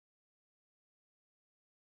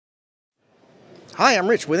Hi, I'm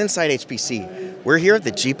Rich with Inside HPC. We're here at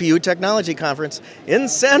the GPU Technology Conference in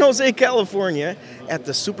San Jose, California at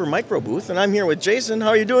the Supermicro booth, and I'm here with Jason. How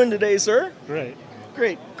are you doing today, sir? Great.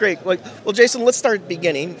 Great. Well, Jason, let's start at the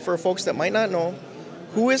beginning. For folks that might not know,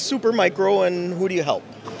 who is Supermicro and who do you help?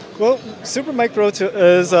 Well, Supermicro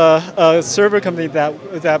is a server company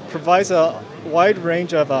that provides a wide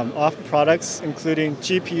range of products, including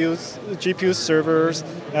GPU servers,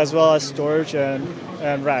 as well as storage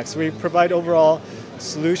and racks. We provide overall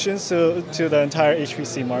solutions to the entire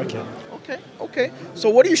HPC market. Okay. So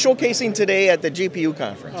what are you showcasing today at the GPU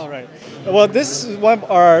conference? All right. Well, this is one of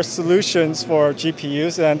our solutions for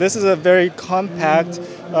GPUs, and this is a very compact,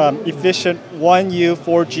 efficient 1U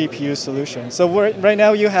 4 GPU solution. So right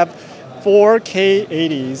now you have 4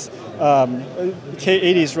 K80s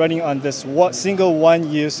running on this single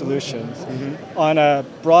 1U solution on a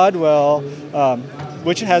Broadwell,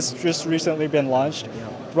 which has just recently been launched,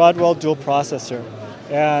 Broadwell dual processor.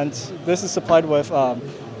 And this is supplied with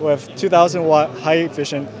 2,000 watt high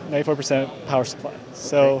efficient 94% power supply.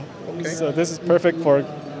 So this is perfect for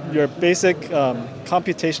your basic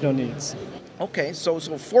computational needs. Okay, so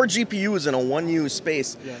 4 GPUs in a 1U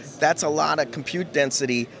space, Yes. That's a lot of compute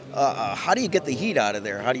density. How do you get the heat out of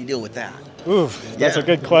there? How do you deal with that? Ooh, that's a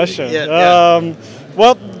good question. Yeah.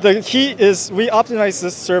 Well, the heat is we optimize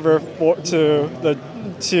this server to the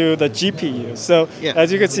GPU. So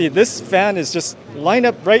as you can see, this fan is just lined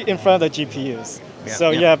up right in front of the GPUs.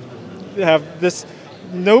 You have this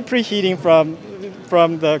no preheating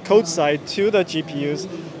from the code side to the GPUs,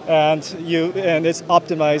 and it's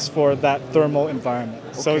optimized for that thermal environment.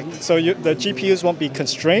 Okay. So the GPUs won't be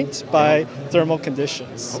constrained by thermal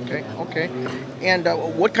conditions. Okay. And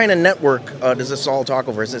what kind of network does this all talk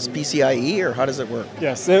over? Is this PCIe or how does it work?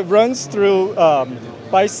 Yes, it runs through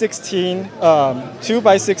 2x16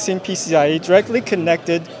 PCIe directly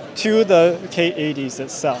connected to the K80s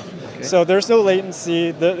itself. Okay. So there's no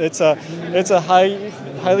latency. It's a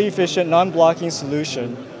highly efficient non-blocking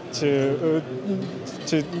solution to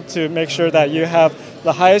make sure that you have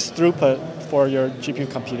the highest throughput for your GPU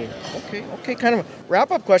computing. Okay. Kind of a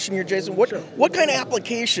wrap-up question here, Jason. What kind of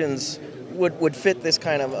applications would fit this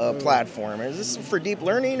kind of platform? Is this for deep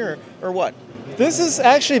learning or what? This is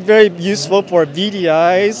actually very useful for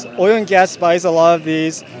VDIs. Oil and gas buys a lot of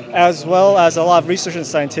these, as well as a lot of research and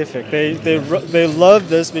scientific. They love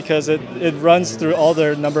this because it runs through all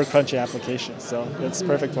their number crunching applications. So it's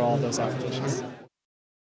perfect for all those applications.